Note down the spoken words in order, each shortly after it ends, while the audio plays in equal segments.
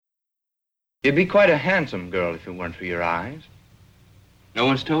You'd be quite a handsome girl if it weren't for your eyes. No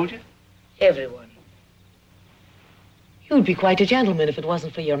one's told you? Everyone. You'd be quite a gentleman if it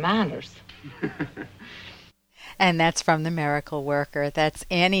wasn't for your manners. And that's from The Miracle Worker. That's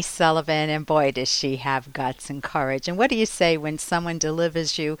Annie Sullivan, and boy, does she have guts and courage. And what do you say when someone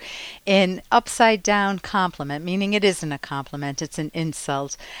delivers you an upside-down compliment, meaning it isn't a compliment, it's an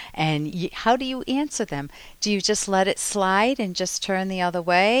insult, and how do you answer them? Do you just let it slide and just turn the other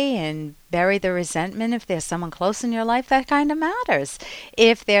way and bury the resentment? If there's someone close in your life, that kind of matters.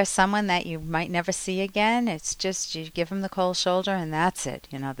 If there's someone that you might never see again, it's just you give them the cold shoulder and that's it.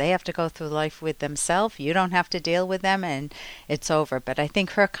 You know, they have to go through life with themselves. You don't have to deal with them and it's over. But I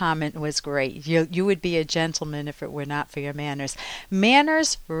think her comment was great. You would be a gentleman if it were not for your manners.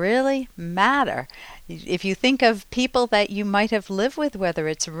 Manners really matter. If you think of people that you might have lived with, whether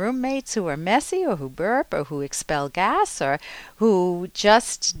it's roommates who are messy or who burp or who expel gas or who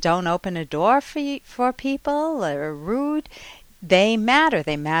just don't open a door for people or are rude, they matter.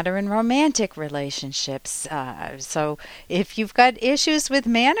 They matter in romantic relationships. So if you've got issues with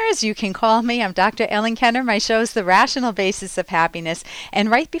manners, you can call me. I'm Dr. Ellen Kenner. My show is The Rational Basis of Happiness. And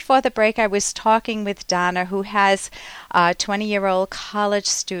right before the break, I was talking with Donna, who has a 20-year-old college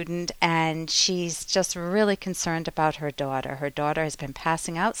student, and she's just really concerned about her daughter. Her daughter has been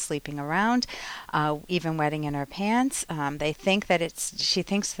passing out, sleeping around, even wetting in her pants. She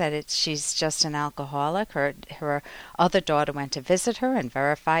thinks that she's just an alcoholic. Her other daughter went to visit her and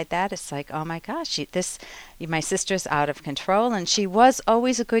verified that. It's like, oh my gosh, my sister's out of control, and she was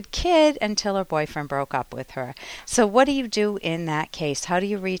always a good kid until her boyfriend broke up with her. So what do you do in that case? How do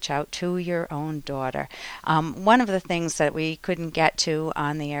you reach out to your own daughter? One of the things that we couldn't get to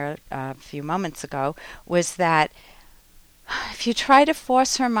on the air a few moments ago was that if you try to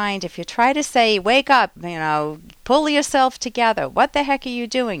force her mind, if you try to say, wake up, pull yourself together, what the heck are you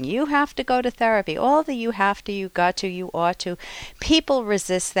doing? You have to go to therapy. All the you have to, you got to, you ought to. People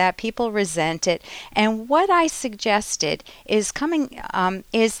resist that. People resent it. And what I suggested is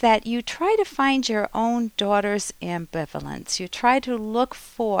that you try to find your own daughter's ambivalence. You try to look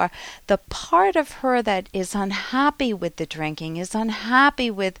for the part of her that is unhappy with the drinking, is unhappy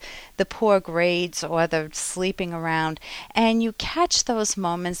with the poor grades or the sleeping around, and you catch those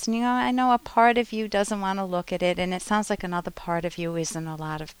moments. And I know a part of you doesn't want to look at it, and it sounds like another part of you is in a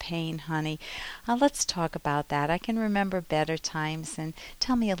lot of pain, honey. Let's talk about that. I can remember better times, and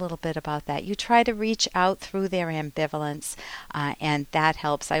tell me a little bit about that. You try to reach out through their ambivalence, and that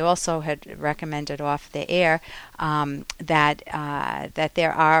helps. I also had recommended off the air that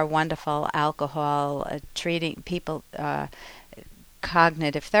there are wonderful alcohol treating people,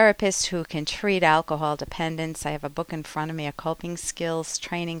 cognitive therapists who can treat alcohol dependence. I have a book in front of me, A Coping Skills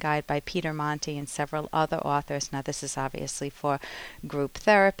Training Guide by Peter Monti and several other authors. Now, this is obviously for group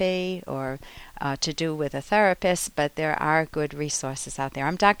therapy or to do with a therapist, but there are good resources out there.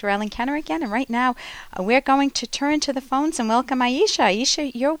 I'm Dr. Ellen Kenner again, and right now we're going to turn to the phones and welcome Aisha. Aisha,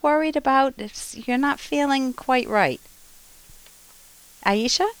 you're worried about, you're not feeling quite right.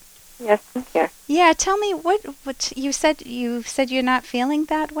 Aisha? Yes, I'm here. Yeah, tell me what you said. You said you're not feeling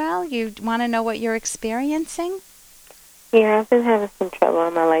that well. You want to know what you're experiencing? Yeah, I've been having some trouble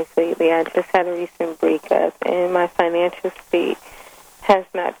in my life lately. I just had a recent breakup, and my financial state has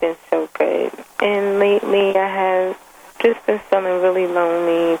not been so good. And lately, I have just been feeling really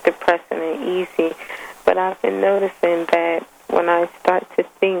lonely, depressed, and easy. But I've been noticing that when I start to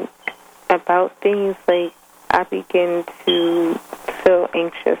think about things, like I begin to feel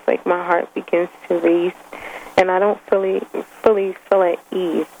anxious, like my heart begins to race, and I don't fully feel at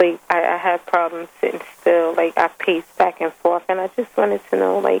ease. Like I have problems sitting still, like I pace back and forth, and I just wanted to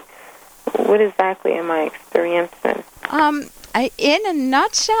know, like, what exactly am I experiencing? In a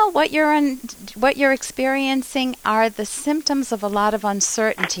nutshell, what you're experiencing are the symptoms of a lot of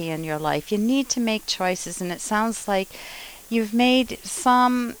uncertainty in your life. You need to make choices, and it sounds like you've made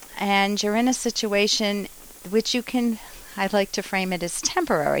some, and you're in a situation which you can, I'd like to frame it as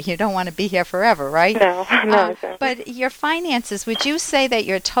temporary. You don't want to be here forever, right? No. But your finances, would you say that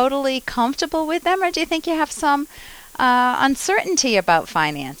you're totally comfortable with them, or do you think you have some uncertainty about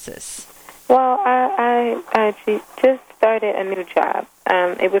finances? Well, I just started a new job.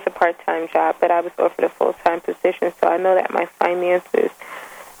 It was a part-time job, but I was offered a full-time position, so I know that my finances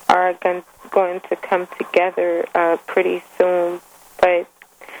are going to come together pretty soon, but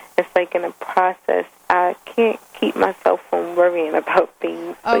it's like in a process. I can't keep myself from worrying about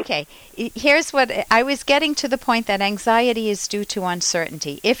things. Okay. Here's what I was getting to, the point that anxiety is due to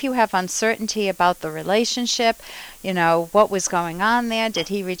uncertainty. If you have uncertainty about the relationship, what was going on there? Did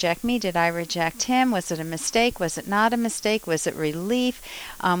he reject me? Did I reject him? Was it a mistake? Was it not a mistake? Was it relief?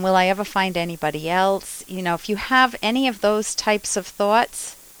 Will I ever find anybody else? If you have any of those types of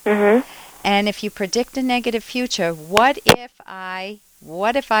thoughts, and if you predict a negative future, what if I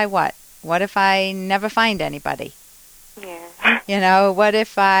what? What if I never find anybody? Yeah. What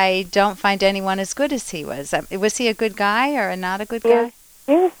if I don't find anyone as good as he was? Was he a good guy or not a good guy?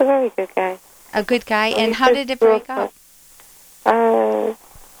 He was a very good guy. A good guy. And how did it break up? I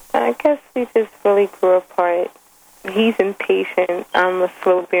guess we just really grew apart. He's impatient. I'm a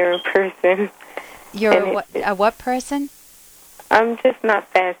slow-bearing person. You're a what person? I'm just not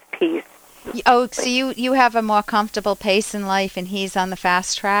fast-paced. Oh, so you have a more comfortable pace in life, and he's on the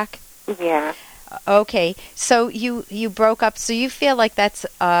fast track? Yeah. Okay, so you broke up, so you feel like that's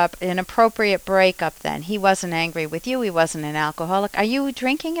an appropriate breakup then. He wasn't angry with you, he wasn't an alcoholic. Are you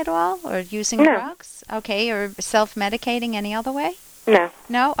drinking at all, or using drugs? Okay, or self-medicating any other way? No.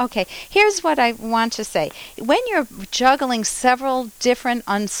 No? Okay. Here's what I want to say. When you're juggling several different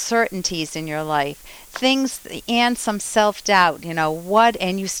uncertainties in your life, things and some self-doubt,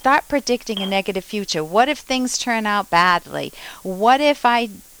 and you start predicting a negative future. What if things turn out badly? What if I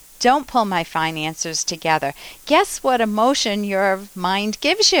don't pull my finances together? Guess what emotion your mind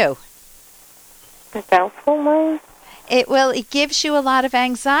gives you? A doubtful mind? It gives you a lot of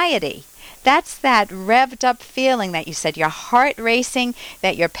anxiety. That's that revved up feeling that you said, your heart racing,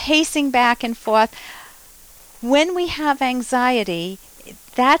 that you're pacing back and forth. When we have anxiety,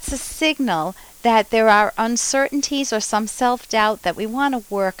 that's a signal that there are uncertainties or some self-doubt that we want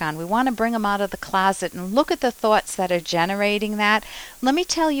to work on. We want to bring them out of the closet and look at the thoughts that are generating that. Let me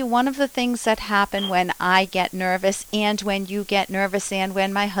tell you one of the things that happen when I get nervous, and when you get nervous, and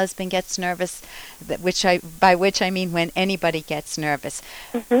when my husband gets nervous, by which I mean when anybody gets nervous.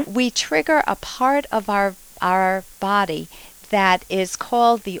 We trigger a part of our body that is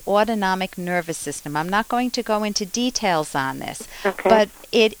called the autonomic nervous system. I'm not going to go into details on this, but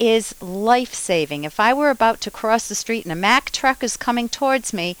it is life-saving. If I were about to cross the street and a Mack truck is coming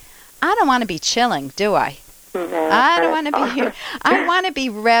towards me, I don't want to be chilling, do I? No, I don't want to be. I want to be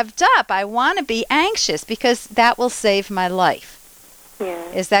revved up. I want to be anxious, because that will save my life. Yeah.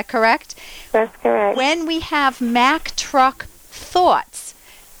 Is that correct? That's correct. When we have Mack truck thoughts,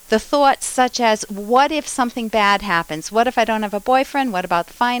 the thoughts such as, what if something bad happens? What if I don't have a boyfriend? What about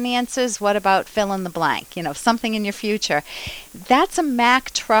finances? What about fill in the blank? Something in your future. That's a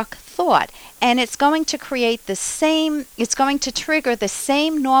Mack truck thought. And it's going to it's going to trigger the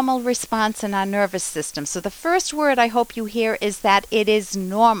same normal response in our nervous system. So the first word I hope you hear is that it is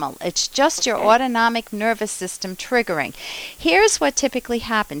normal. It's just your autonomic nervous system triggering. Here's what typically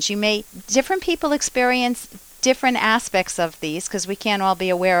happens. Different people experience different aspects of these, because we can't all be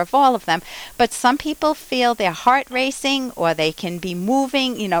aware of all of them, but some people feel their heart racing, or they can be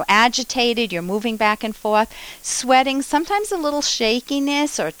moving, agitated, you're moving back and forth, sweating, sometimes a little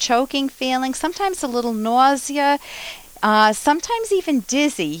shakiness or choking feeling, sometimes a little nausea, sometimes even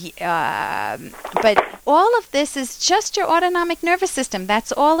dizzy, but all of this is just your autonomic nervous system.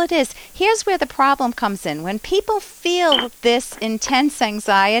 That's all it is. Here's where the problem comes in. When people feel this intense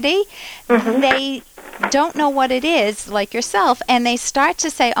anxiety, they don't know what it is, like yourself, and they start to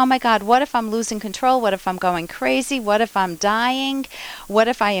say, oh my God, what if I'm losing control? What if I'm going crazy? What if I'm dying? What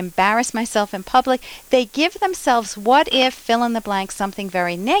if I embarrass myself in public? They give themselves what if, fill in the blank, something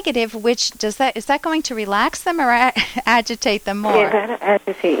very negative, which is that going to relax them or agitate them more? Yeah, that'll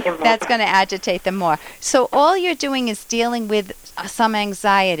agitate them more. That's going to agitate them more. So all you're doing is dealing with some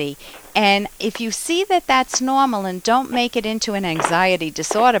anxiety. And if you see that that's normal, and don't make it into an anxiety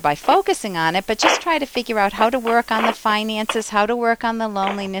disorder by focusing on it, but just try to figure out how to work on the finances, how to work on the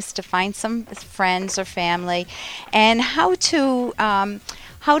loneliness, to find some friends or family, and how to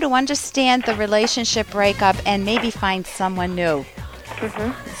understand the relationship breakup and maybe find someone new.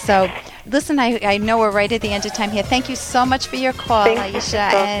 So, listen, I know we're right at the end of time here. Thank you so much for your call,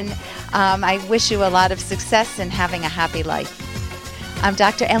 Aisha, and I wish you a lot of success in having a happy life. I'm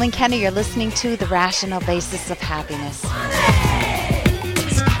Dr. Ellen Kenner. You're listening to The Rational Basis of Happiness.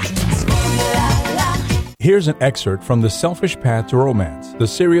 Here's an excerpt from The Selfish Path to Romance, the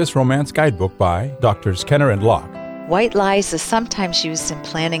Serious Romance Guidebook by Drs. Kenner and Locke. White lies are sometimes used in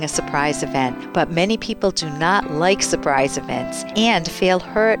planning a surprise event, but many people do not like surprise events and feel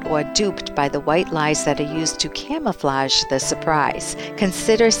hurt or duped by the white lies that are used to camouflage the surprise.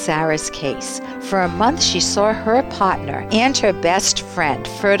 Consider Sarah's case. For a month, she saw her partner and her best friend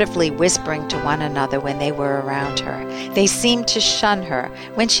furtively whispering to one another when they were around her. They seemed to shun her.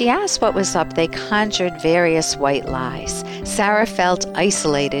 When she asked what was up, they conjured various white lies. Sarah felt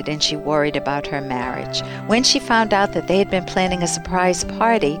isolated and she worried about her marriage. When she found out that they had been planning a surprise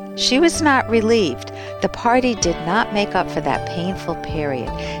party, she was not relieved. The party did not make up for that painful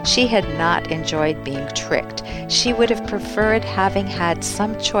period. She had not enjoyed being tricked. She would have preferred having had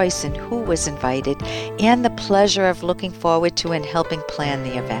some choice in who was invited and the pleasure of looking forward to and helping plan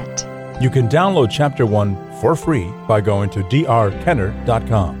the event. You can download Chapter 1 for free by going to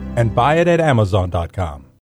drkenner.com and buy it at amazon.com.